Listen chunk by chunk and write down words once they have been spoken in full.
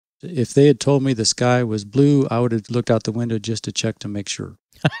If they had told me the sky was blue, I would have looked out the window just to check to make sure.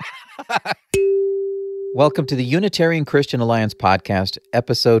 Welcome to the Unitarian Christian Alliance Podcast,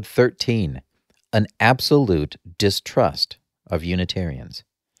 Episode 13, An Absolute Distrust of Unitarians,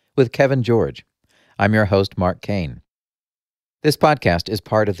 with Kevin George. I'm your host, Mark Kane. This podcast is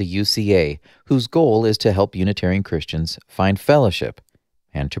part of the UCA, whose goal is to help Unitarian Christians find fellowship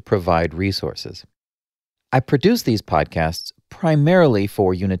and to provide resources. I produce these podcasts primarily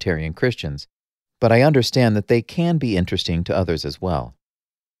for Unitarian Christians, but I understand that they can be interesting to others as well.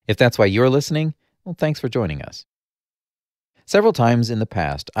 If that's why you're listening, well, thanks for joining us. Several times in the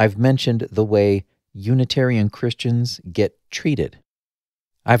past, I've mentioned the way Unitarian Christians get treated.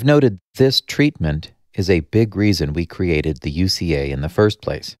 I've noted this treatment is a big reason we created the UCA in the first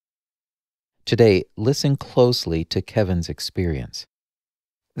place. Today, listen closely to Kevin's experience.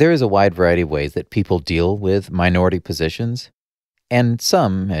 There is a wide variety of ways that people deal with minority positions, and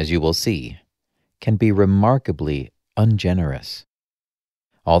some, as you will see, can be remarkably ungenerous.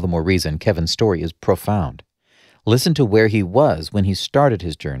 All the more reason Kevin's story is profound. Listen to where he was when he started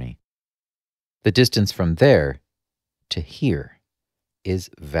his journey. The distance from there to here is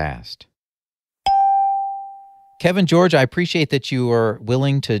vast. Kevin George, I appreciate that you are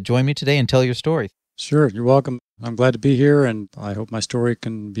willing to join me today and tell your story. Sure, you're welcome. I'm glad to be here, and I hope my story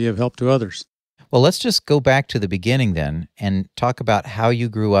can be of help to others. Well, let's just go back to the beginning then and talk about how you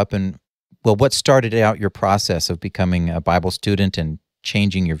grew up and, what started out your process of becoming a Bible student and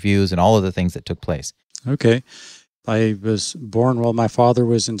changing your views and all of the things that took place. Okay. I was born while my father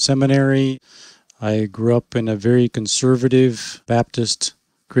was in seminary. I grew up in a very conservative Baptist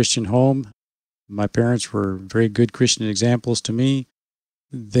Christian home. My parents were very good Christian examples to me.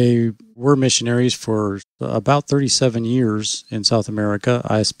 They were missionaries for about 37 years in South America.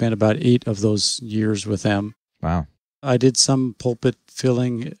 I spent about 8 of those years with them. Wow. I did some pulpit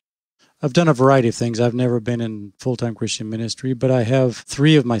filling. I've done a variety of things. I've never been in full-time Christian ministry, but I have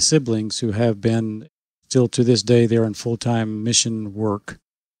 3 of my siblings who have been, still to this day, they're in full-time mission work.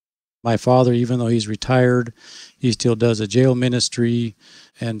 My father, even though he's retired, he still does a jail ministry.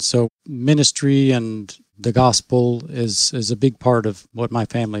 And so ministry and the gospel is a big part of what my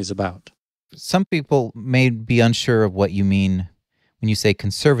family is about. Some people may be unsure of what you mean when you say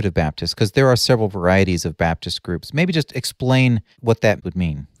conservative Baptist, because there are several varieties of Baptist groups. Maybe just explain what that would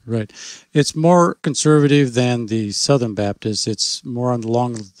mean. Right. It's more conservative than the Southern Baptists. It's more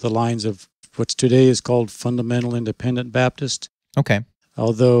along the lines of what today is called fundamental independent Baptist. Okay.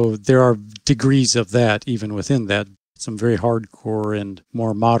 Although there are degrees of that even within that. Some very hardcore and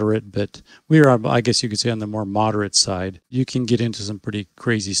more moderate, but we are, I guess you could say, on the more moderate side. You can get into some pretty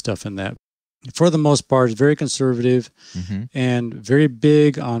crazy stuff in that. For the most part, it's very conservative and very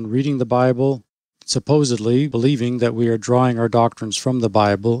big on reading the Bible, supposedly believing that we are drawing our doctrines from the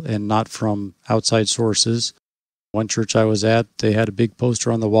Bible and not from outside sources. One church I was at, they had a big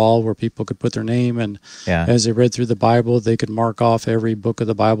poster on the wall where people could put their name, and as they read through the Bible, they could mark off every book of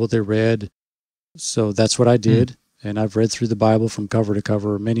the Bible they read. So that's what I did. And I've read through the Bible from cover to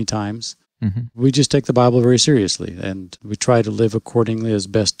cover many times. We just take the Bible very seriously, and we try to live accordingly as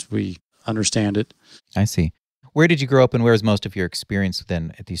best we understand it. I see. Where did you grow up, and where is most of your experience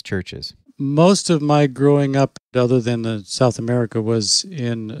then at these churches? Most of my growing up, other than South America, was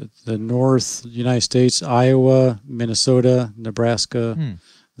in the North United States, Iowa, Minnesota, Nebraska,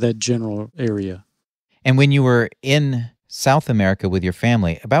 that general area. And when you were in South America with your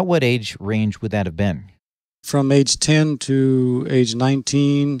family, about what age range would that have been? From age 10 to age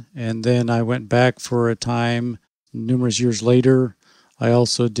 19, and then I went back for a time numerous years later. I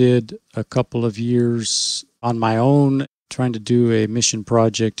also did a couple of years on my own trying to do a mission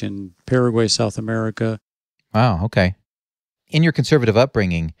project in Paraguay, South America. Wow, okay. In your conservative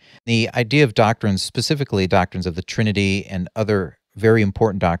upbringing, the idea of doctrines, specifically doctrines of the Trinity and other very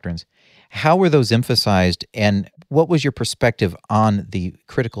important doctrines, how were those emphasized, and what was your perspective on the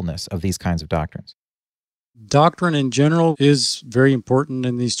criticalness of these kinds of doctrines? Doctrine in general is very important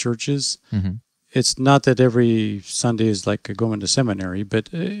in these churches. It's not that every Sunday is like going to seminary, but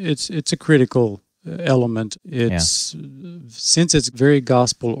it's a critical element. It's since it's very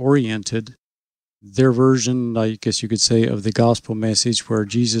gospel oriented, their version, I guess you could say, of the gospel message where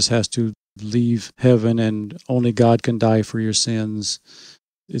Jesus has to leave heaven and only God can die for your sins.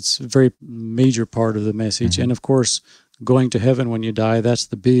 It's a very major part of the message. And of course, going to heaven when you die, that's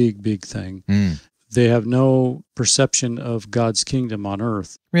the big thing. They have no perception of God's kingdom on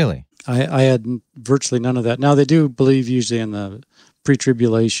earth. Really? I had virtually none of that. Now, they do believe usually in the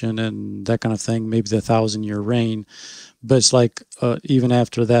pre-tribulation and that kind of thing, maybe the 1,000-year reign. But it's like, even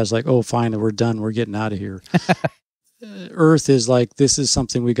after that, it's like, oh, fine, we're done. We're getting out of here. earth is like, this is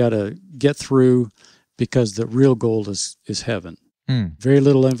something we got to get through because the real goal is heaven. Very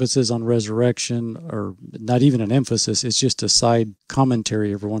little emphasis on resurrection, or not even an emphasis. It's just a side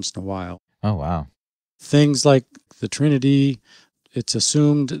commentary every once in a while. Oh, wow. Things like the Trinity, it's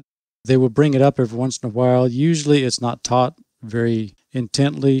assumed they will bring it up every once in a while. Usually it's not taught very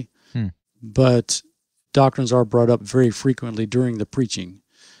intently, but doctrines are brought up very frequently during the preaching.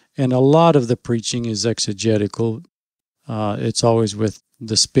 And a lot of the preaching is exegetical. It's always with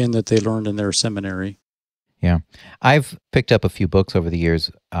the spin that they learned in their seminary. Yeah. I've picked up a few books over the years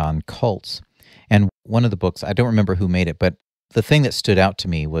on cults. And one of the books, I don't remember who made it, but the thing that stood out to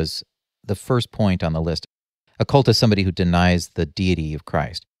me was the first point on the list. A cult is somebody who denies the deity of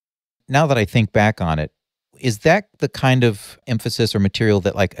Christ. Now that I think back on it, is that the kind of emphasis or material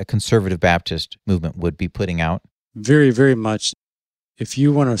that like a conservative Baptist movement would be putting out? Very, very much. If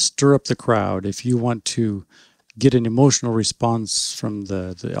you want to stir up the crowd, if you want to get an emotional response from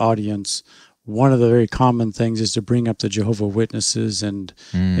the audience, one of the very common things is to bring up the Jehovah Witnesses and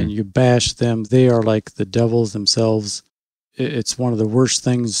you bash them. They are like the devils themselves. It's one of the worst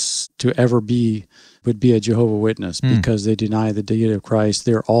things to ever would be a Jehovah Witness because they deny the deity of Christ.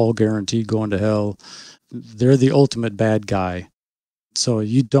 They're all guaranteed going to hell. They're the ultimate bad guy. So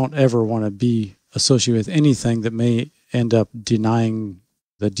you don't ever want to be associated with anything that may end up denying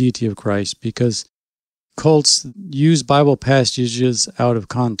the deity of Christ, because cults use Bible passages out of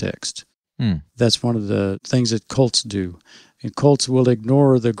context. That's one of the things that cults do. And cults will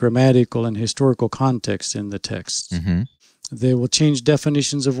ignore the grammatical and historical context in the text. They will change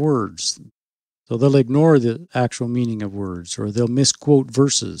definitions of words. So they'll ignore the actual meaning of words, or they'll misquote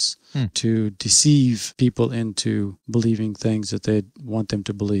verses to deceive people into believing things that they want them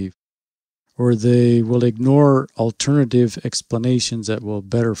to believe. Or they will ignore alternative explanations that will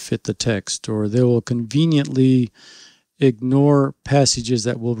better fit the text, or they will conveniently ignore passages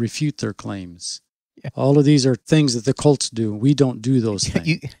that will refute their claims. Yeah. All of these are things that the cults do. We don't do those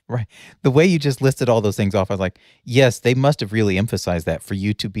things. Right. The way you just listed all those things off, I was like, yes, they must have really emphasized that for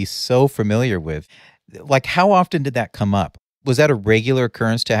you to be so familiar with. Like, how often did that come up? Was that a regular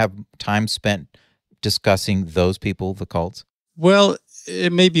occurrence to have time spent discussing those people, the cults? Well,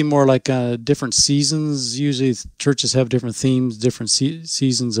 it may be more like different seasons. Usually churches have different themes, different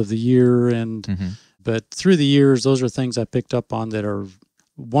seasons of the year, and but through the years, those are things I picked up on that are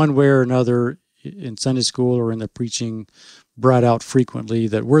one way or another in Sunday school or in the preaching brought out frequently,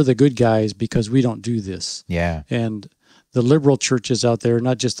 that we're the good guys because we don't do this. Yeah. And the liberal churches out there,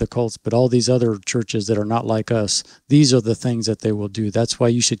 not just the cults, but all these other churches that are not like us, these are the things that they will do. That's why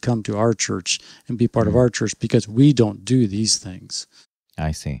you should come to our church and be part of our church, because we don't do these things.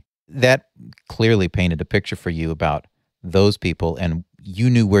 I see. That clearly painted a picture for you about those people, and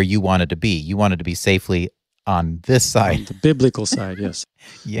you knew where you wanted to be. You wanted to be safely on this side. On the biblical side, yes.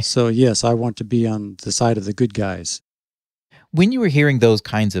 Yeah. So, yes, I want to be on the side of the good guys. When you were hearing those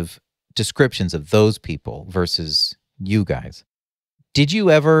kinds of descriptions of those people versus you guys, did you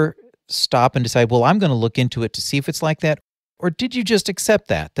ever stop and decide, well, I'm going to look into it to see if it's like that? Or did you just accept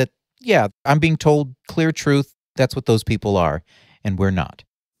that, yeah, I'm being told clear truth, that's what those people are, and we're not?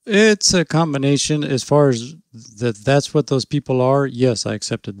 It's a combination. As far as that's what those people are, yes, I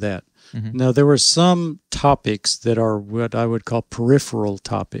accepted that. Now, there were some topics that are what I would call peripheral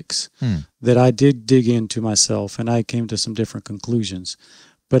topics that I did dig into myself, and I came to some different conclusions.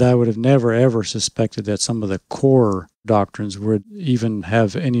 But I would have never, ever suspected that some of the core doctrines would even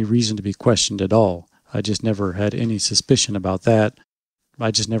have any reason to be questioned at all. I just never had any suspicion about that.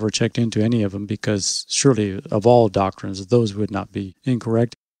 I just never checked into any of them, because surely of all doctrines, those would not be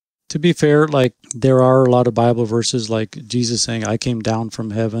incorrect. To be fair, like, there are a lot of Bible verses like Jesus saying, I came down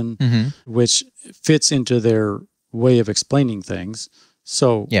from heaven, which fits into their way of explaining things.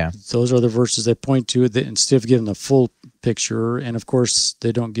 So those are the verses they point to that instead of giving the full picture. And of course,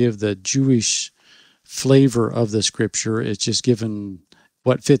 they don't give the Jewish flavor of the scripture. It's just given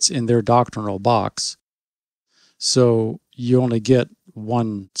what fits in their doctrinal box. So you only get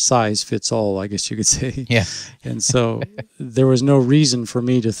one size fits all, I guess you could say. Yeah. And so there was no reason for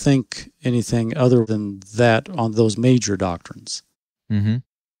me to think anything other than that on those major doctrines.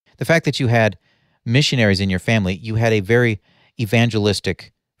 The fact that you had missionaries in your family, you had a very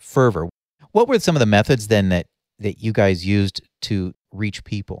evangelistic fervor. What were some of the methods then that you guys used to reach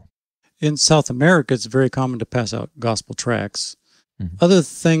people? In South America, it's very common to pass out gospel tracts. Other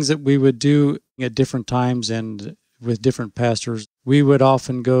things that we would do at different times and with different pastors, we would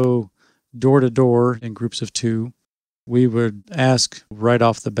often go door to door in groups of 2. We would ask right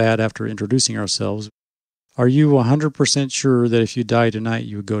off the bat after introducing ourselves, are you 100% sure that if you die tonight,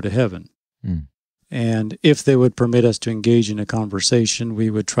 you would go to heaven? And if they would permit us to engage in a conversation, we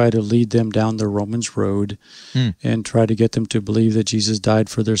would try to lead them down the Romans road and try to get them to believe that Jesus died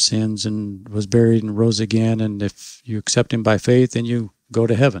for their sins and was buried and rose again. And if you accept him by faith, then you go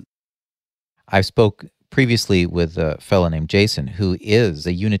to heaven. I spoke previously with a fellow named Jason, who is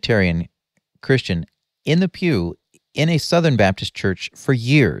a Unitarian Christian in the pew in a Southern Baptist church for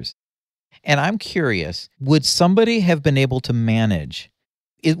years. And I'm curious, would somebody have been able to manage?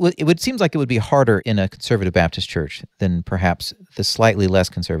 It would seem like it would be harder in a conservative Baptist church than perhaps the slightly less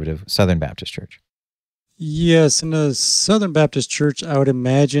conservative Southern Baptist church. Yes, in a Southern Baptist church, I would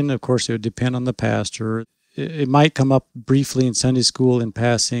imagine, of course, it would depend on the pastor. It might come up briefly in Sunday school in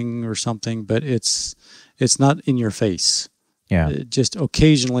passing or something, but it's not in your face. Yeah. Just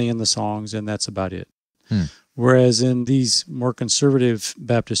occasionally in the songs, and that's about it. Whereas in these more conservative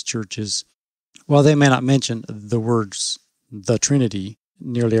Baptist churches, while they may not mention the words, the Trinity,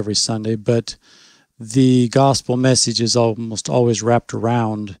 nearly every Sunday, but the gospel message is almost always wrapped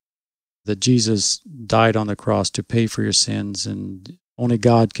around that Jesus died on the cross to pay for your sins, and only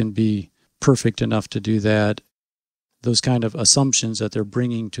God can be perfect enough to do that. Those kind of assumptions that they're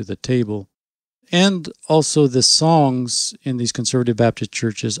bringing to the table. And also the songs in these conservative Baptist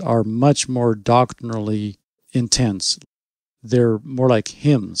churches are much more doctrinally intense. They're more like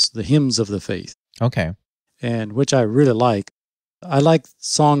hymns, the hymns of the faith. Okay. And which I really like. I like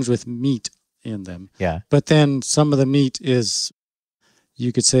songs with meat in them. Yeah. But then some of the meat is,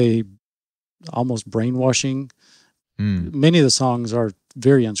 you could say, almost brainwashing. Many of the songs are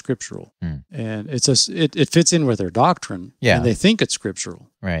very unscriptural. And it fits in with their doctrine. Yeah. And they think it's scriptural.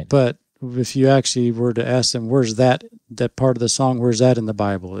 Right. But if you actually were to ask them, where's that part of the song, where's that in the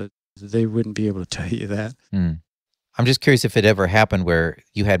Bible? They wouldn't be able to tell you that. I'm just curious if it ever happened where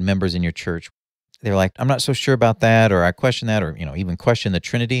you had members in your church, they're like, I'm not so sure about that, or I question that, or even question the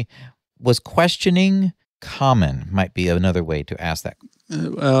Trinity. Was questioning common? Might be another way to ask that.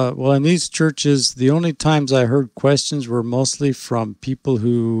 Well, in these churches, the only times I heard questions were mostly from people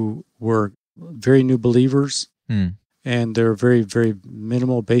who were very new believers, and they're very, very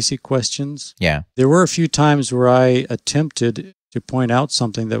minimal, basic questions. Yeah. There were a few times where I attempted to point out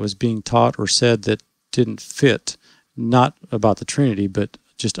something that was being taught or said that didn't fit, not about the Trinity, but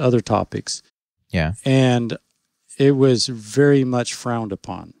just other topics. Yeah. And it was very much frowned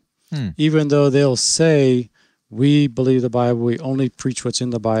upon. Even though they'll say, we believe the Bible, we only preach what's in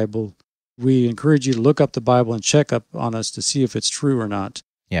the Bible, we encourage you to look up the Bible and check up on us to see if it's true or not.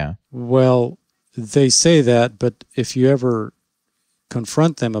 Yeah. Well, they say that, but if you ever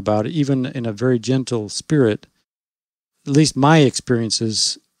confront them about it, even in a very gentle spirit, at least my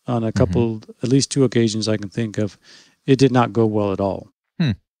experiences on a couple, at least two occasions I can think of, it did not go well at all.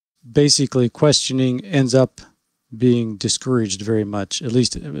 Basically, questioning ends up being discouraged very much, at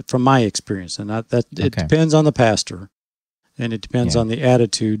least from my experience. And it depends on the pastor, and it depends on the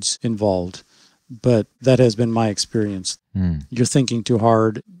attitudes involved. But that has been my experience. You're thinking too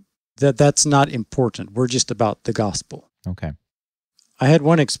hard. That's not important. We're just about the gospel. Okay. I had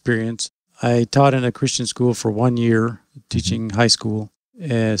one experience. I taught in a Christian school for 1 year, teaching high school,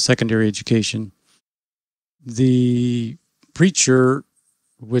 secondary education. The preacher,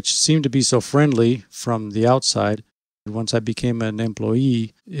 which seemed to be so friendly from the outside, once I became an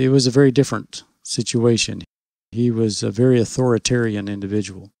employee, it was a very different situation. He was a very authoritarian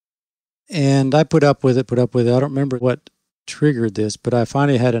individual. And I put up with it. I don't remember what triggered this, but I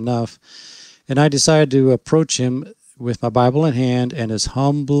finally had enough. And I decided to approach him with my Bible in hand and as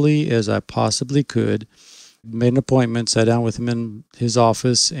humbly as I possibly could. Made an appointment, sat down with him in his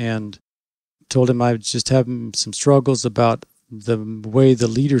office, and told him I was just having some struggles about the way the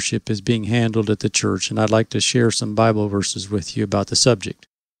leadership is being handled at the church, and I'd like to share some Bible verses with you about the subject.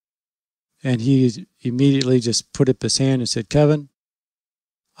 And he immediately just put up his hand and said, Kevin,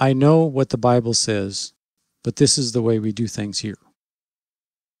 I know what the Bible says, but this is the way we do things here.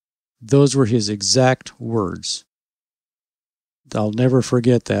 Those were his exact words. I'll never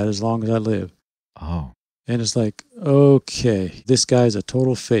forget that as long as I live. Oh. And it's like, okay, this guy's a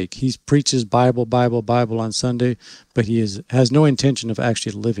total fake. He preaches Bible on Sunday, but he has no intention of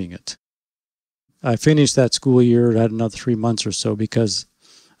actually living it. I finished that school year. I had another 3 months or so because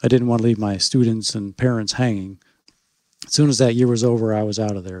I didn't want to leave my students and parents hanging. As soon as that year was over, I was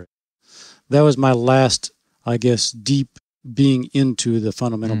out of there. That was my last, I guess, deep being into the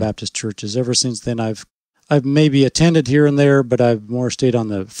fundamental Baptist churches. Ever since then, I've maybe attended here and there, but I've more stayed on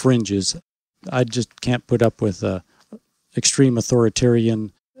the fringes. I just can't put up with extreme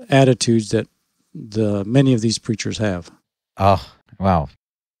authoritarian attitudes that many of these preachers have. Oh, wow.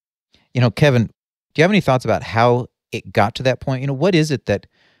 Kevin, do you have any thoughts about how it got to that point? What is it that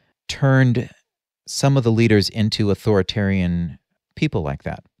turned some of the leaders into authoritarian people like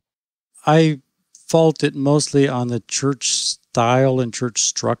that? I fault it mostly on the church style and church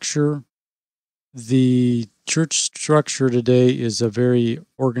structure. The church structure today is a very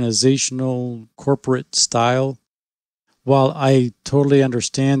organizational, corporate style. While I totally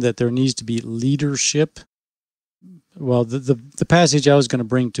understand that there needs to be leadership, well, the passage I was going to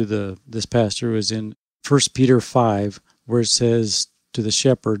bring to this pastor was in 1 Peter 5, where it says to the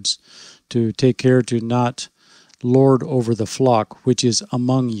shepherds to take care to not lord over the flock which is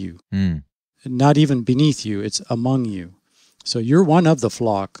among you. Not even beneath you, it's among you. So you're one of the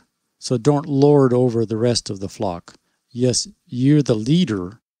flock, so don't lord over the rest of the flock. Yes, you're the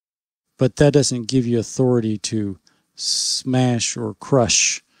leader, but that doesn't give you authority to smash or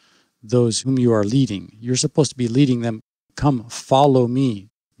crush those whom you are leading. You're supposed to be leading them, come follow me,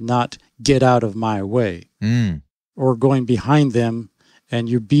 not get out of my way. Or going behind them and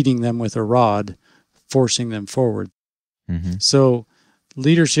you're beating them with a rod, forcing them forward. So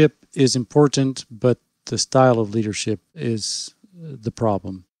leadership is important, but the style of leadership is the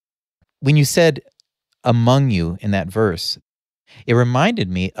problem. When you said among you in that verse, it reminded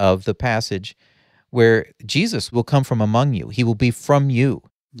me of the passage where Jesus will come from among you. He will be from you.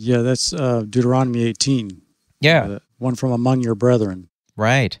 Yeah, that's Deuteronomy 18. Yeah. One from among your brethren.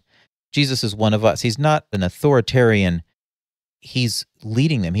 Right. Jesus is one of us. He's not an authoritarian. He's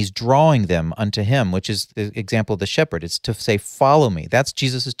leading them. He's drawing them unto him, which is the example of the shepherd. It's to say, follow me. That's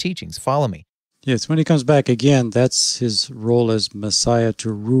Jesus' teachings. Follow me. Yes, when he comes back again, that's his role as Messiah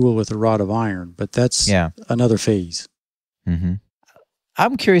to rule with a rod of iron. But that's another phase.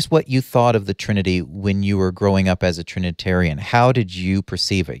 I'm curious what you thought of the Trinity when you were growing up as a Trinitarian. How did you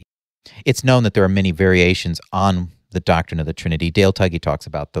perceive it? It's known that there are many variations on the doctrine of the Trinity. Dale Tuggy talks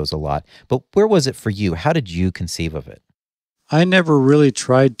about those a lot. But where was it for you? How did you conceive of it? I never really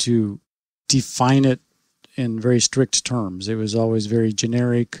tried to define it in very strict terms. It was always very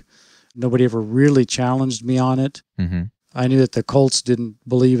generic. Nobody ever really challenged me on it. I knew that the cults didn't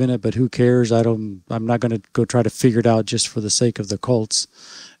believe in it, but who cares? I'm not going to go try to figure it out just for the sake of the cults.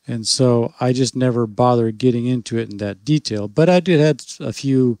 And so I just never bothered getting into it in that detail. But I did have a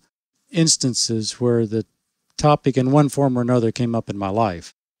few instances where the topic in one form or another came up in my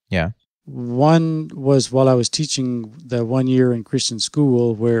life. Yeah. One was while I was teaching the 1 year in Christian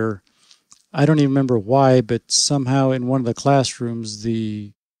school, where I don't even remember why, but somehow in one of the classrooms,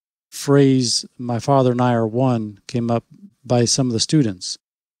 the phrase, my father and I are one, came up by some of the students.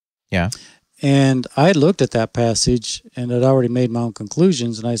 Yeah. And I looked at that passage and had already made my own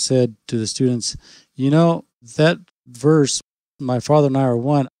conclusions. And I said to the students, that verse, my father and I are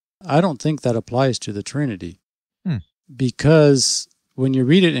one, I don't think that applies to the Trinity. Because when you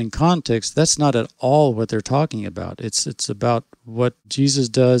read it in context, that's not at all what they're talking about. It's about what Jesus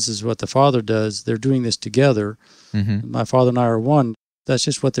does is what the Father does. They're doing this together. My father and I are one. That's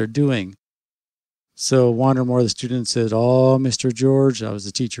just what they're doing. So one or more of the students said, "Oh, Mr. George," I was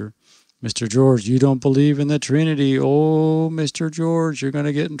the teacher, "Mr. George, you don't believe in the Trinity. Oh, Mr. George, you're going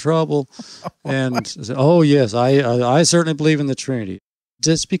to get in trouble." And I said, "Oh, yes, I certainly believe in the Trinity."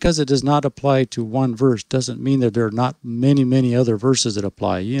 Just because it does not apply to one verse doesn't mean that there are not many, many other verses that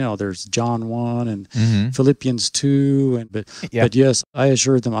apply. There's John 1 and Philippians 2. But yes, I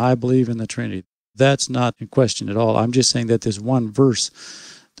assured them I believe in the Trinity. That's not in question at all. I'm just saying that this one verse,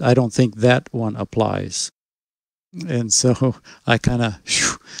 I don't think that one applies. And so I kind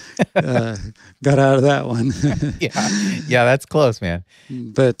of got out of that one. Yeah, that's close, man.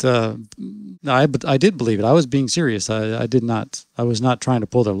 But I did believe it. I was being serious. I was not trying to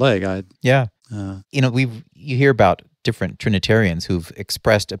pull their leg. You hear about different Trinitarians who've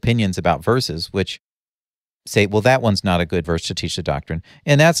expressed opinions about verses, which say, well, that one's not a good verse to teach the doctrine,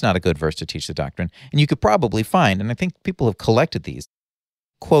 and that's not a good verse to teach the doctrine. And you could probably find, and I think people have collected these,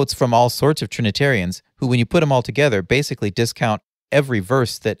 quotes from all sorts of Trinitarians who, when you put them all together, basically discount every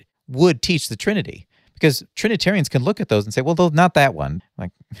verse that would teach the Trinity. Because Trinitarians can look at those and say, well, not that one.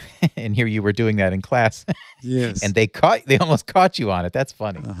 Like, and here you were doing that in class. Yes. And they almost caught you on it. That's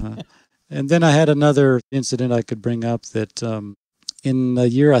funny. And then I had another incident I could bring up that in the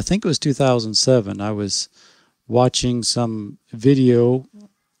year, I think it was 2007, I was watching some video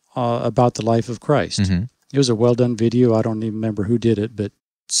about the life of Christ. It was a well-done video. I don't even remember who did it, but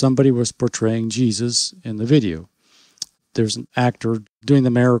somebody was portraying Jesus in the video. There's an actor doing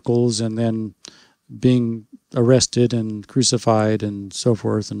the miracles and then being arrested and crucified and so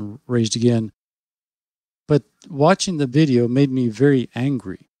forth and raised again. But watching the video made me very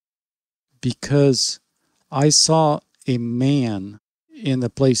angry because I saw a man in the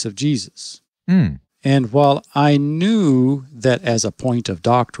place of Jesus. And while I knew that as a point of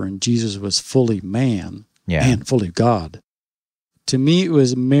doctrine, Jesus was fully man and fully God, to me it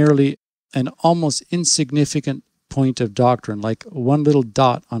was merely an almost insignificant point of doctrine, like one little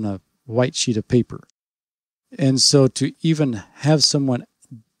dot on a white sheet of paper. And so to even have someone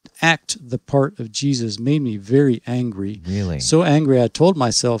act the part of Jesus made me very angry. Really? So angry I told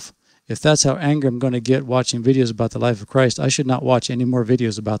myself, if that's how angry I'm going to get watching videos about the life of Christ, I should not watch any more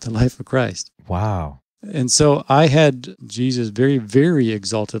videos about the life of Christ. Wow. And so I had Jesus very, very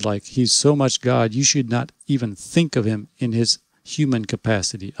exalted, like he's so much God, you should not even think of him in his human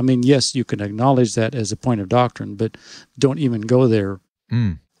capacity. I mean, yes, you can acknowledge that as a point of doctrine, but don't even go there.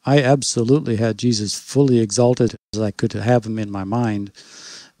 I absolutely had Jesus fully exalted as I could have him in my mind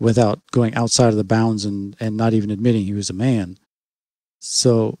without going outside of the bounds and not even admitting he was a man.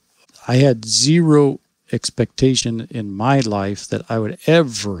 So I had zero expectation in my life that I would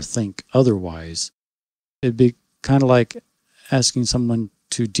ever think otherwise. It'd be kind of like asking someone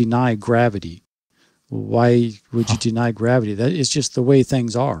to deny gravity. Why would you deny gravity? That is just the way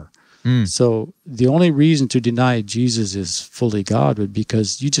things are. So the only reason to deny Jesus is fully God would be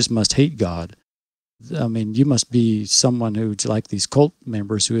because you just must hate God. I mean, you must be someone who's like these cult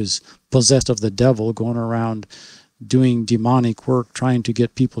members who is possessed of the devil, going around doing demonic work, trying to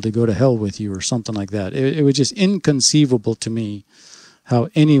get people to go to hell with you or something like that. It was just inconceivable to me how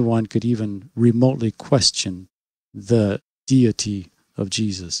anyone could even remotely question the deity of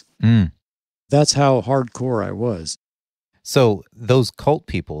Jesus. That's how hardcore I was. So those cult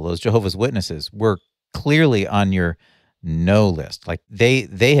people, those Jehovah's Witnesses, were clearly on your no list. Like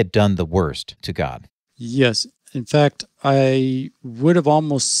they had done the worst to God. Yes. In fact, I would have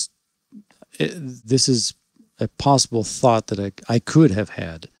almost, this is a possible thought that I could have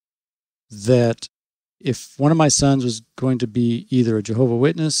had, that if one of my sons was going to be either a Jehovah's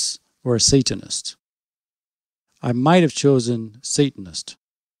Witness or a Satanist, I might have chosen Satanist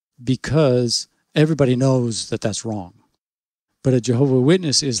because everybody knows that that's wrong. But a Jehovah's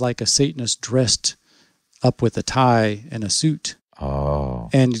Witness is like a Satanist dressed up with a tie and a suit.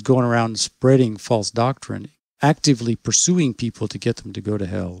 And he's going around spreading false doctrine, actively pursuing people to get them to go to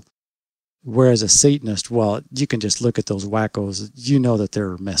hell. Whereas a Satanist, well, you can just look at those wackos, you know that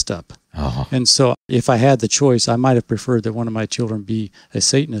they're messed up. And so if I had the choice, I might have preferred that one of my children be a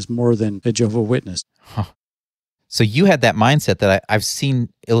Satanist more than a Jehovah's Witness. So you had that mindset that I've seen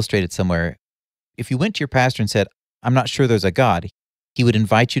illustrated somewhere. If you went to your pastor and said, I'm not sure there's a God, he would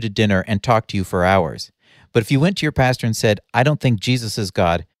invite you to dinner and talk to you for hours. But if you went to your pastor and said, I don't think Jesus is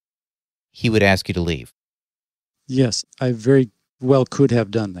God, he would ask you to leave. Yes, I very well could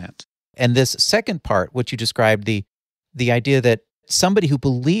have done that. And this second part, what you described, the idea that somebody who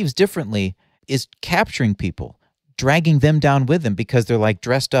believes differently is capturing people, dragging them down with them because they're like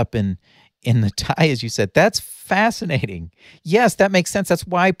dressed up in the tie, as you said. That's fascinating. Yes, that makes sense. That's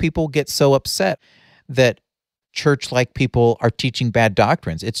why people get so upset that church-like people are teaching bad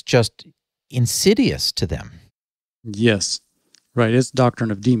doctrines. It's just insidious to them. Yes, right. It's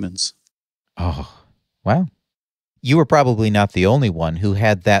doctrine of demons. Oh, wow. You were probably not the only one who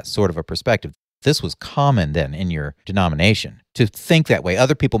had that sort of a perspective. This was common then in your denomination to think that way.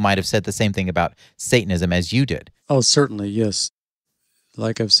 Other people might have said the same thing about Satanism as you did. Oh, certainly, yes.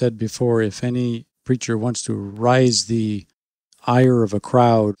 Like I've said before, if any preacher wants to rise the ire of a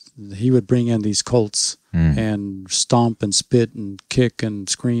crowd, he would bring in these cults and stomp and spit and kick and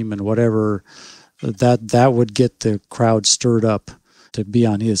scream and whatever. That would get the crowd stirred up to be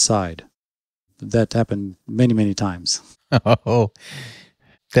on his side. That happened many, many times. Oh,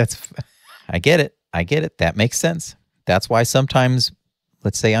 I get it. That makes sense. That's why sometimes,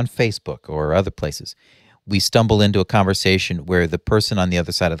 let's say on Facebook or other places, we stumble into a conversation where the person on the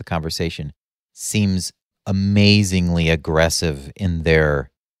other side of the conversation seems amazingly aggressive in their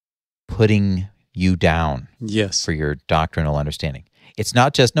putting you down for your doctrinal understanding. It's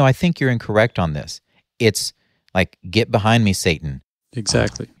not just, no, I think you're incorrect on this. It's like, get behind me, Satan.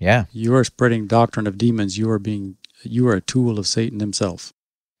 Exactly. Yeah. You are spreading doctrine of demons. You are a tool of Satan himself.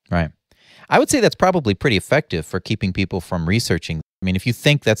 Right. I would say that's probably pretty effective for keeping people from researching. I mean, if you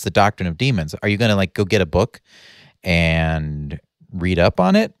think that's the doctrine of demons, are you going to like go get a book and read up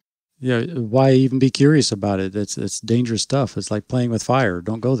on it? Yeah. Why even be curious about it? It's dangerous stuff. It's like playing with fire.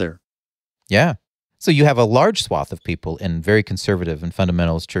 Don't go there. Yeah. So you have a large swath of people in very conservative and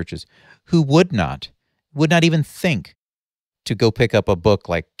fundamentalist churches who would not even think to go pick up a book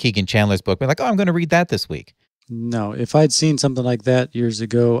like Keegan Chandler's book. Be like, oh, I'm going to read that this week. No. If I'd seen something like that years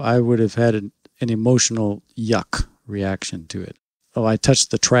ago, I would have had an emotional yuck reaction to it. Oh, I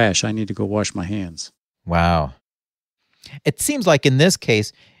touched the trash. I need to go wash my hands. Wow. It seems like in this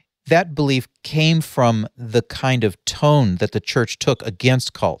case, that belief came from the kind of tone that the church took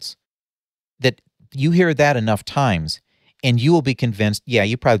against cults. That you hear that enough times, and you will be convinced, yeah,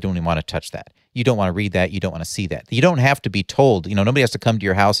 you probably don't even want to touch that. You don't want to read that. You don't want to see that. You don't have to be told. Nobody has to come to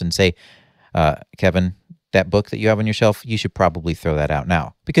your house and say, Kevin, that book that you have on your shelf, you should probably throw that out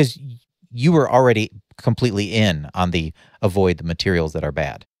now, because you were already completely in on the avoid the materials that are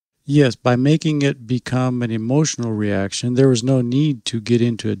bad. Yes, by making it become an emotional reaction, there was no need to get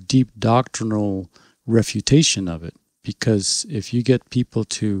into a deep doctrinal refutation of it, because if you get people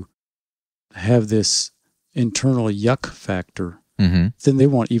to have this internal yuck factor, then they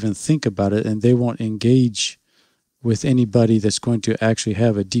won't even think about it, and they won't engage with anybody that's going to actually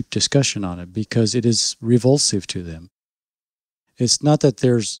have a deep discussion on it, because it is revulsive to them. It's not that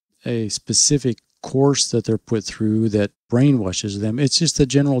there's a specific course that they're put through that brainwashes them. It's just the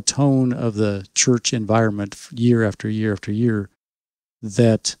general tone of the church environment year after year after year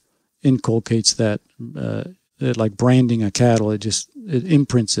that inculcates that, like branding a cattle, it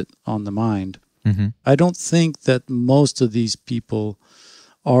imprints it on the mind. I don't think that most of these people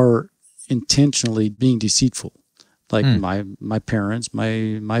are intentionally being deceitful. Like my parents,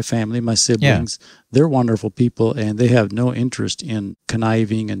 my family, my siblings, they're wonderful people, and they have no interest in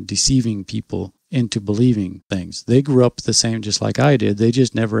conniving and deceiving people into believing things. They grew up the same just like I did. They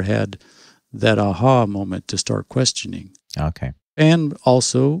just never had that aha moment to start questioning. Okay. And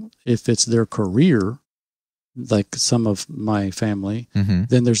also, if it's their career, like some of my family,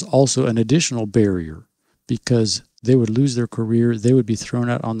 then there's also an additional barrier, because they would lose their career, they would be thrown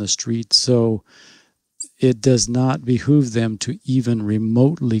out on the street. So it does not behoove them to even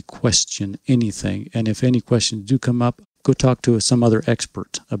remotely question anything. And if any questions do come up, go talk to some other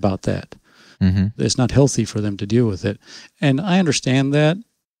expert about that. It's not healthy for them to deal with it. And I understand that,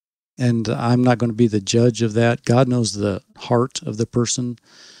 and I'm not going to be the judge of that. God knows the heart of the person.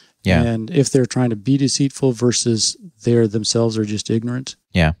 Yeah. And if they're trying to be deceitful versus they themselves are just ignorant.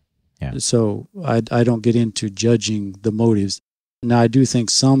 Yeah. So I don't get into judging the motives. Now, I do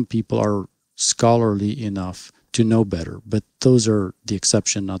think some people are scholarly enough to know better, but those are the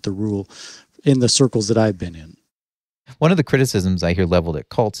exception, not the rule, in the circles that I've been in. One of the criticisms I hear leveled at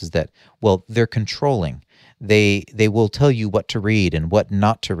cults is that, well, they're controlling. They will tell you what to read and what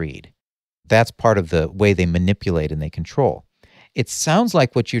not to read. That's part of the way they manipulate and they control. It sounds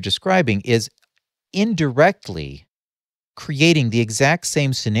like what you're describing is indirectly creating the exact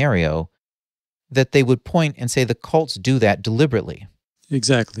same scenario that they would point and say the cults do that deliberately.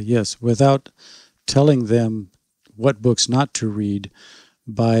 Exactly, yes. Without telling them what books not to read,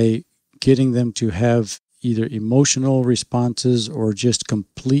 by getting them to have either emotional responses or just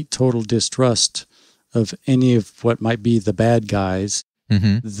complete total distrust of any of what might be the bad guys,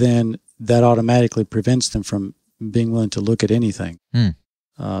 then that automatically prevents them from being willing to look at anything.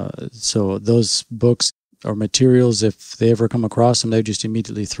 So those books or materials, if they ever come across them, they just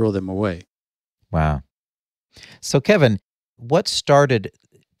immediately throw them away. Wow. So Kevin, what started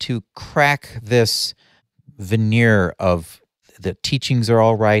to crack this veneer of the teachings are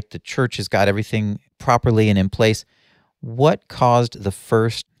all right, the church has got everything properly and in place? What caused the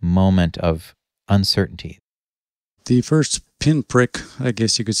first moment of uncertainty? The first pinprick, I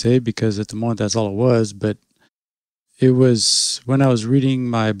guess you could say, because at the moment that's all it was, but it was when I was reading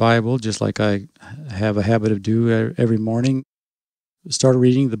my Bible, just like I have a habit of doing every morning, started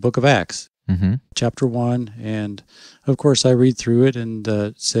reading the book of Acts. Chapter 1, and of course I read through it, and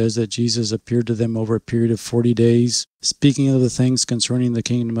it says that Jesus appeared to them over a period of 40 days, speaking of the things concerning the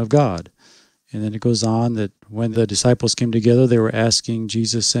kingdom of God. And then it goes on that when the disciples came together, they were asking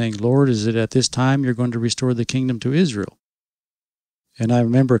Jesus, saying, Lord, is it at this time you're going to restore the kingdom to Israel? And I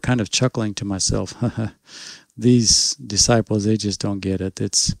remember kind of chuckling to myself, these disciples, they just don't get it.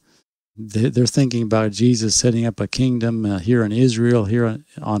 They're thinking about Jesus setting up a kingdom here in Israel, here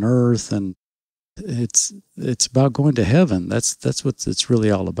on earth, and it's about going to heaven. That's what it's really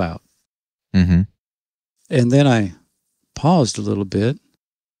all about. And then I paused a little bit,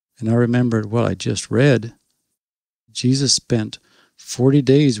 and I remembered what I just read. Jesus spent 40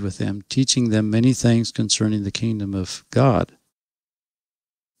 days with them, teaching them many things concerning the kingdom of God.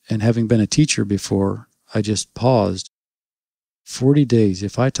 And having been a teacher before, I just paused. 40 days.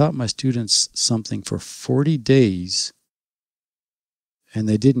 If I taught my students something for 40 days and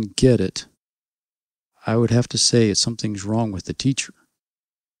they didn't get it, I would have to say something's wrong with the teacher.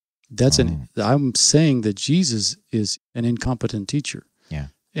 I'm saying that Jesus is an incompetent teacher. Yeah.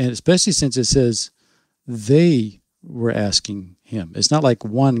 And especially since it says they were asking him. It's not like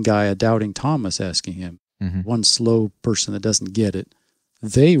one guy, a doubting Thomas, asking him, one slow person that doesn't get it.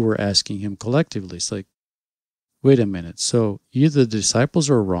 They were asking him collectively. It's like, wait a minute. So either the disciples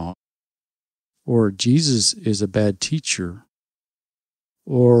are wrong, or Jesus is a bad teacher,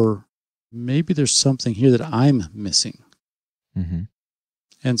 or maybe there's something here that I'm missing. Mm-hmm.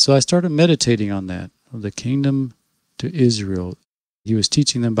 And so I started meditating on that, of the kingdom to Israel. He was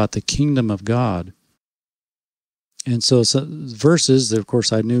teaching them about the kingdom of God. And so verses that, of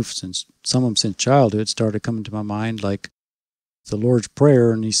course, I knew since some of them since childhood started coming to my mind, like the Lord's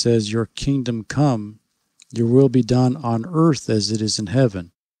Prayer, and he says, "Your kingdom come, your will be done on earth as it is in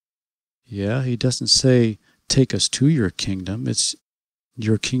heaven." Yeah, he doesn't say, "Take us to your kingdom." It's,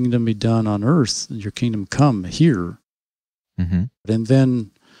 "Your kingdom be done on earth, your kingdom come here." Mm-hmm. And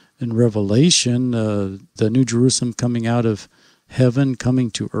then in Revelation, the New Jerusalem coming out of heaven, coming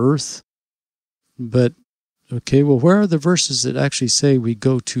to earth. But, okay, well, where are the verses that actually say we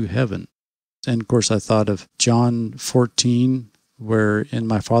go to heaven? And, of course, I thought of John 14, where in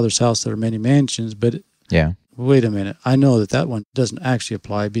my Father's house there are many mansions. But yeah, wait a minute. I know that one doesn't actually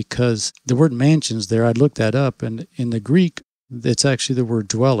apply, because the word mansions there, I looked that up, and in the Greek, it's actually the word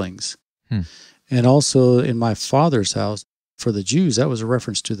dwellings. And also in my Father's house, for the Jews, that was a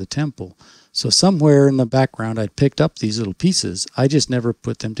reference to the temple. So somewhere in the background, I'd picked up these little pieces. I just never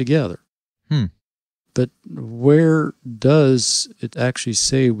put them together. But where does it actually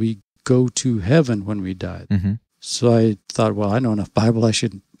say we go to heaven when we die? Mm-hmm. So I thought, well, I know enough Bible. I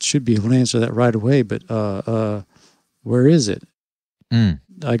should be able to answer that right away. But where is it?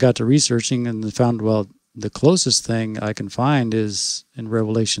 I got to researching and found, well, the closest thing I can find is in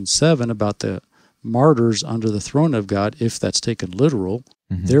Revelation 7 about the martyrs under the throne of God, if that's taken literal.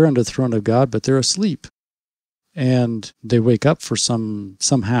 Mm-hmm. They're under the throne of God, but they're asleep. And they wake up for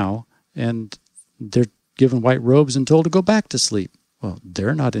somehow, and they're given white robes and told to go back to sleep. Well,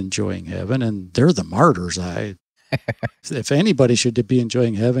 they're not enjoying heaven, and they're the martyrs. If anybody should be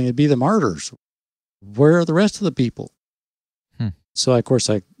enjoying heaven, it'd be the martyrs. Where are the rest of the people? So, of course,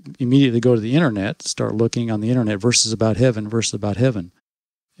 I immediately go to the internet, start looking on the internet, verses about heaven.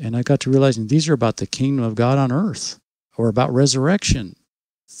 And I got to realizing these are about the kingdom of God on earth, or about resurrection.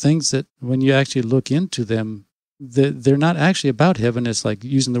 Things that when you actually look into them, they're not actually about heaven. It's like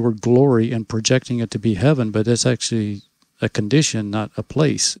using the word glory and projecting it to be heaven, but it's actually a condition, not a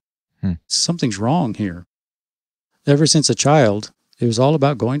place. Something's wrong here. Ever since a child, it was all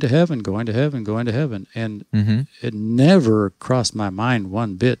about going to heaven, going to heaven, going to heaven. And it never crossed my mind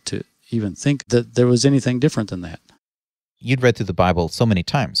one bit to even think that there was anything different than that. You'd read through the Bible so many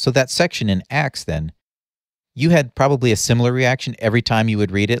times. So that section in Acts then, you had probably a similar reaction every time you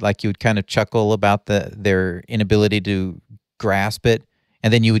would read it, like you would kind of chuckle about their inability to grasp it,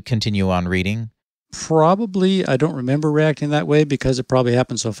 and then you would continue on reading? Probably. I don't remember reacting that way because it probably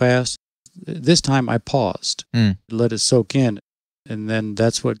happened so fast. This time I paused, let it soak in, and then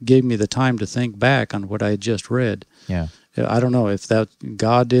that's what gave me the time to think back on what I had just read. Yeah. I don't know if that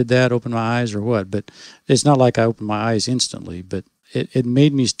God did that, open my eyes or what, but it's not like I opened my eyes instantly, but it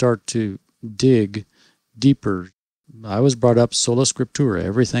made me start to dig deeper. I was brought up sola scriptura.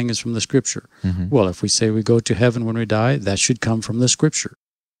 Everything is from the Scripture. Well, if we say we go to heaven when we die, that should come from the Scripture.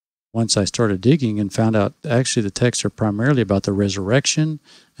 Once I started digging and found out actually the texts are primarily about the resurrection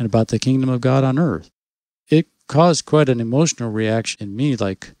and about the kingdom of God on earth, it caused quite an emotional reaction in me,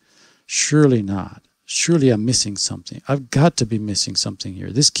 like, surely not. Surely I'm missing something. I've got to be missing something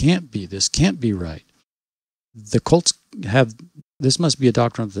here. This can't be right. The cults this must be a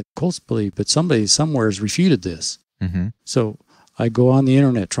doctrine that the cults believe, but somebody somewhere has refuted this. So I go on the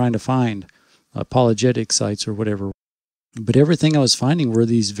internet trying to find apologetic sites or whatever, but everything I was finding were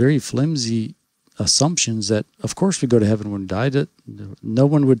these very flimsy assumptions that, of course, we go to heaven when we die. That no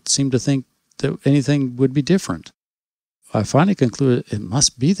one would seem to think that anything would be different. I finally concluded it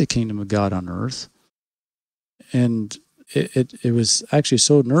must be the kingdom of God on earth. And it was actually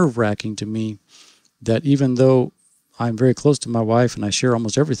so nerve-wracking to me that even though I'm very close to my wife and I share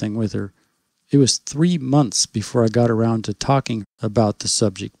almost everything with her, it was 3 months before I got around to talking about the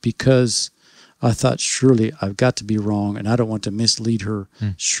subject, because I thought, surely I've got to be wrong and I don't want to mislead her.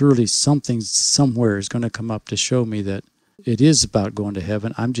 Surely something somewhere is going to come up to show me that it is about going to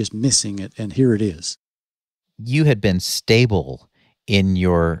heaven. I'm just missing it, and here it is. You had been stable in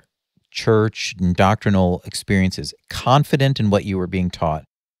your church and doctrinal experiences, confident in what you were being taught.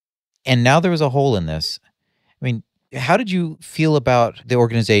 And now there was a hole in this. I mean, how did you feel about the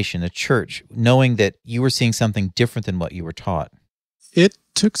organization, the church, knowing that you were seeing something different than what you were taught? It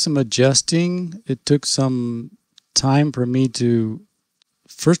took some adjusting. It took some time for me to,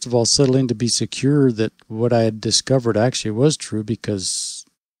 first of all, settle in to be secure that what I had discovered actually was true, because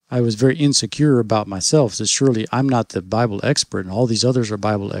I was very insecure about myself. So surely I'm not the Bible expert, and all these others are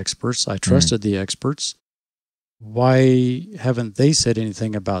Bible experts. I trusted the experts. why haven't they said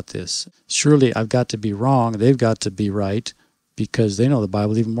anything about this? Surely I've got to be wrong. They've got to be right because they know the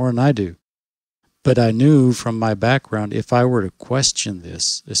Bible even more than I do. But I knew from my background, if I were to question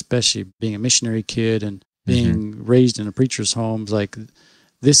this, especially being a missionary kid and being raised in a preacher's home, like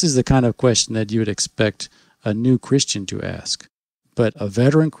this is the kind of question that you would expect a new Christian to ask. But a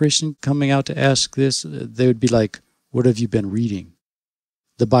veteran Christian coming out to ask this, they would be like, what have you been reading?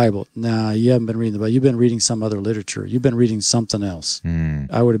 The Bible. Nah, you haven't been reading the Bible. You've been reading some other literature. You've been reading something else.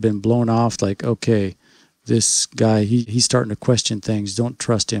 I would have been blown off like, okay, this guy, he's starting to question things. Don't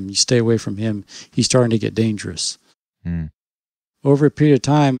trust him. You stay away from him. He's starting to get dangerous. Over a period of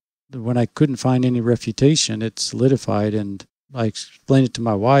time, when I couldn't find any refutation, it solidified, and I explained it to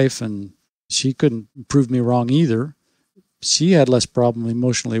my wife, and she couldn't prove me wrong either. She had less problem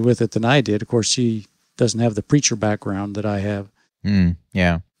emotionally with it than I did. Of course, she doesn't have the preacher background that I have.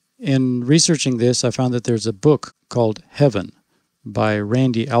 Yeah. In researching this, I found that there's a book called Heaven by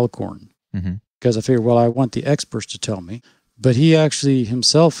Randy Alcorn. Because I figured, well, I want the experts to tell me. But he actually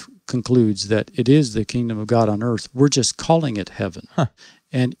himself concludes that it is the kingdom of God on earth. We're just calling it heaven.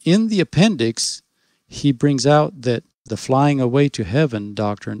 And in the appendix, he brings out that the flying away to heaven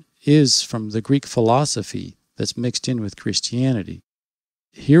doctrine is from the Greek philosophy that's mixed in with Christianity.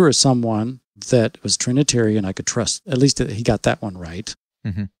 Here is someone that was Trinitarian I could trust. At least he got that one right.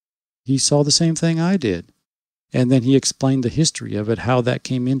 He saw the same thing I did. And then he explained the history of it, how that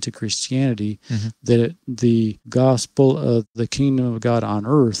came into Christianity, that the gospel of the kingdom of God on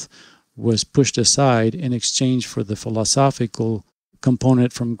earth was pushed aside in exchange for the philosophical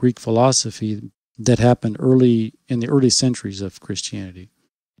component from Greek philosophy that happened in the early centuries of Christianity.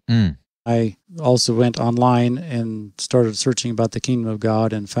 I also went online and started searching about the kingdom of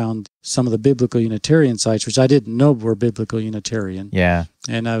God and found some of the biblical Unitarian sites, which I didn't know were biblical Unitarian. Yeah.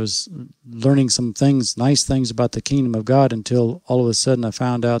 And I was learning some things, nice things about the kingdom of God until all of a sudden I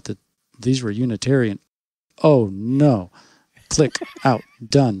found out that these were Unitarian. Oh, no. Click, out,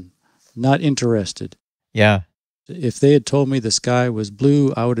 done. Not interested. Yeah. If they had told me the sky was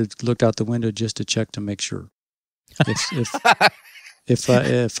blue, I would have looked out the window just to check to make sure.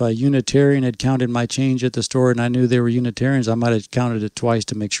 If a Unitarian had counted my change at the store and I knew they were Unitarians, I might have counted it twice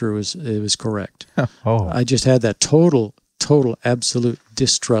to make sure it was correct. I just had that total, absolute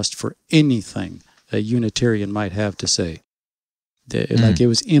distrust for anything a Unitarian might have to say. Like it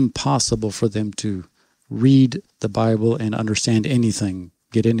was impossible for them to read the Bible and understand anything,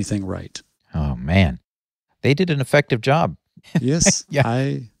 get anything right. Oh, man. They did an effective job. Yes.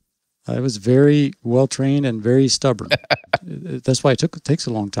 Yeah. I was very well trained and very stubborn. That's why it takes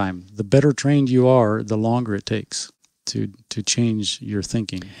a long time. The better trained you are, the longer it takes to change your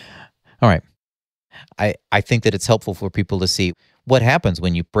thinking. All right. I think that it's helpful for people to see what happens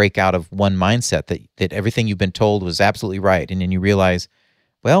when you break out of one mindset that everything you've been told was absolutely right, and then you realize,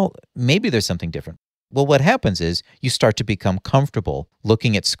 well, maybe there's something different. Well, what happens is you start to become comfortable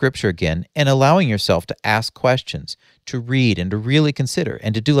looking at Scripture again and allowing yourself to ask questions, to read and to really consider,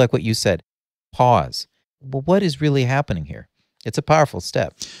 and to do like what you said, pause. Well, what is really happening here? It's a powerful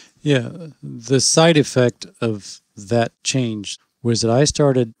step. Yeah, the side effect of that change was that I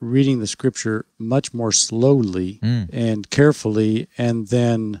started reading the Scripture much more slowly and carefully, and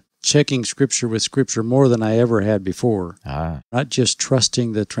then checking Scripture with Scripture more than I ever had before. Not just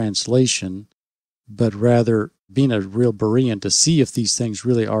trusting the translation, but rather being a real Berean to see if these things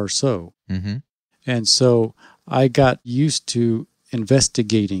really are so. And so I got used to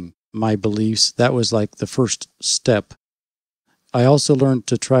investigating my beliefs. That was like the first step. I also learned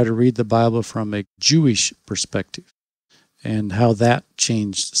to try to read the Bible from a Jewish perspective and how that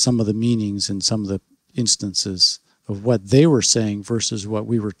changed some of the meanings and some of the instances of what they were saying versus what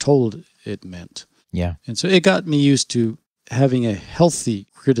we were told it meant. Yeah. And so it got me used to having a healthy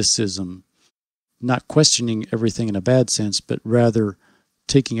criticism, not questioning everything in a bad sense, but rather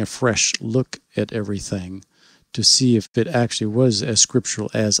taking a fresh look at everything to see if it actually was as scriptural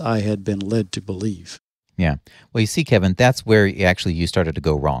as I had been led to believe. Yeah. Well, you see, Kevin, that's where you started to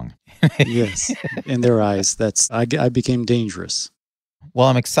go wrong. Yes. In their eyes, I became dangerous. Well,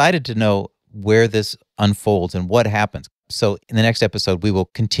 I'm excited to know where this unfolds and what happens. So in the next episode, we will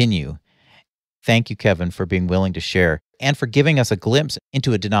continue. Thank you, Kevin, for being willing to share and for giving us a glimpse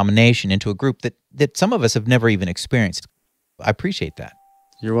into a denomination, into a group that some of us have never even experienced. I appreciate that.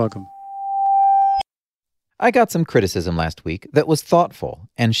 You're welcome. I got some criticism last week that was thoughtful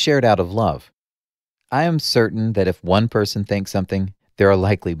and shared out of love. I am certain that if one person thinks something, there are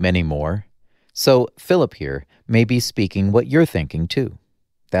likely many more. So Philip here may be speaking what you're thinking too.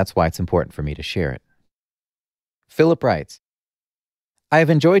 That's why it's important for me to share it. Philip writes, I have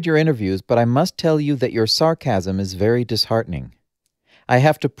enjoyed your interviews, but I must tell you that your sarcasm is very disheartening. I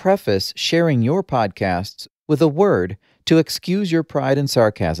have to preface sharing your podcasts with a word to excuse your pride and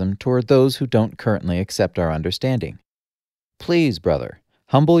sarcasm toward those who don't currently accept our understanding. Please, brother,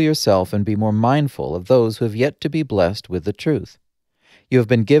 humble yourself and be more mindful of those who have yet to be blessed with the truth. You have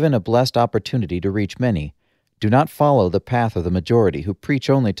been given a blessed opportunity to reach many. Do not follow the path of the majority who preach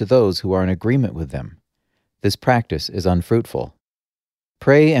only to those who are in agreement with them. This practice is unfruitful.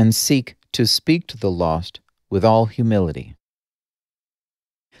 Pray and seek to speak to the lost with all humility.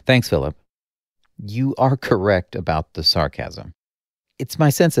 Thanks, Philip. You are correct about the sarcasm. It's my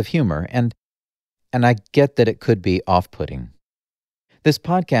sense of humor, and I get that it could be off-putting. This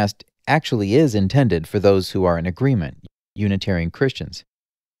podcast actually is intended for those who are in agreement, Unitarian Christians.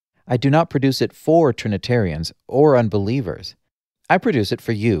 I do not produce it for Trinitarians or unbelievers. I produce it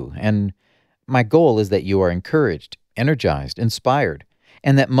for you, and my goal is that you are encouraged, energized, inspired,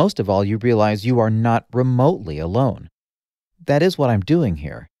 and that most of all you realize you are not remotely alone. That is what I'm doing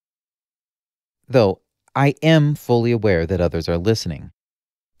here. Though I am fully aware that others are listening.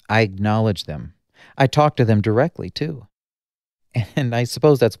 I acknowledge them. I talk to them directly, too. And I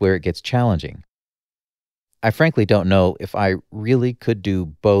suppose that's where it gets challenging. I frankly don't know if I really could do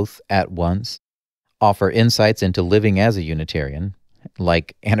both at once, offer insights into living as a Unitarian,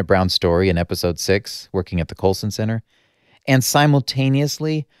 like Anna Brown's story in Episode 6, working at the Colson Center, and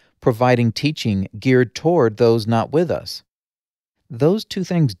simultaneously providing teaching geared toward those not with us. Those two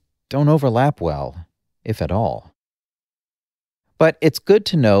things don't overlap well, if at all. But it's good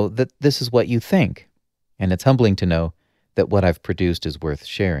to know that this is what you think, and it's humbling to know that what I've produced is worth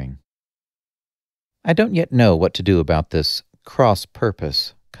sharing. I don't yet know what to do about this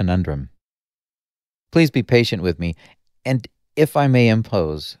cross-purpose conundrum. Please be patient with me, and if I may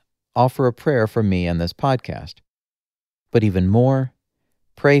impose, offer a prayer for me and this podcast. But even more,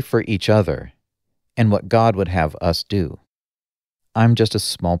 pray for each other and what God would have us do. I'm just a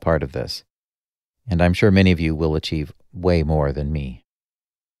small part of this, and I'm sure many of you will achieve way more than me.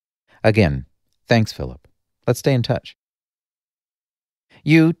 Again, thanks, Philip. Let's stay in touch.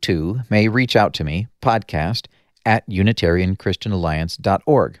 You, too, may reach out to me,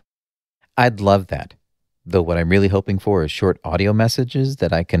 podcast@UnitarianChristianAlliance.org. I'd love that, though what I'm really hoping for is short audio messages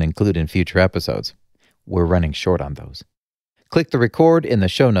that I can include in future episodes. We're running short on those. Click the record in the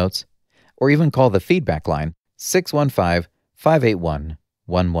show notes, or even call the feedback line,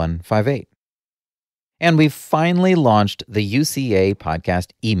 615-581-1158. And we've finally launched the UCA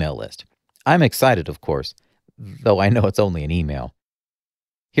podcast email list. I'm excited, of course, though I know it's only an email.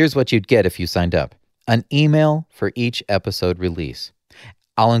 Here's what you'd get if you signed up. An email for each episode release.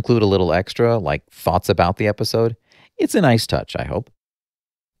 I'll include a little extra, like thoughts about the episode. It's a nice touch, I hope.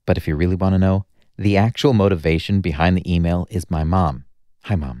 But if you really want to know, the actual motivation behind the email is my mom.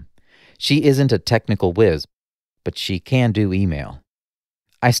 Hi, Mom. She isn't a technical whiz, but she can do email.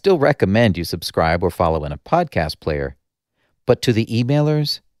 I still recommend you subscribe or follow in a podcast player, but to the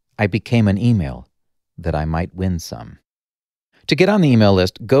emailers, I became an email that I might win some. To get on the email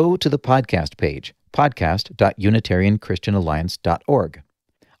list, go to the podcast page, podcast.unitarianchristianalliance.org.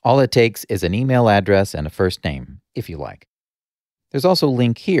 All it takes is an email address and a first name, if you like. There's also a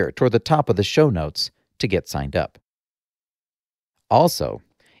link here toward the top of the show notes to get signed up. Also,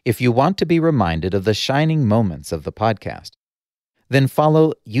 if you want to be reminded of the shining moments of the podcast, then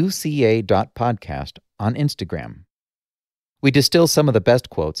follow uca.podcast on Instagram. We distill some of the best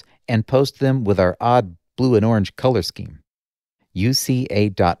quotes and post them with our odd blue and orange color scheme.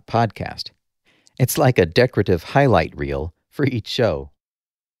 uca.podcast. It's like a decorative highlight reel for each show.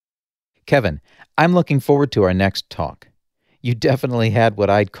 Kevin, I'm looking forward to our next talk. You definitely had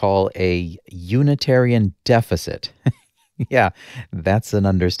what I'd call a Unitarian deficit. Yeah, that's an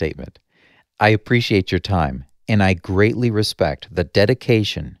understatement. I appreciate your time, and I greatly respect the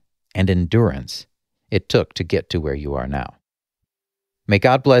dedication and endurance it took to get to where you are now. May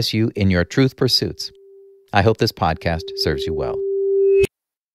God bless you in your truth pursuits. I hope this podcast serves you well.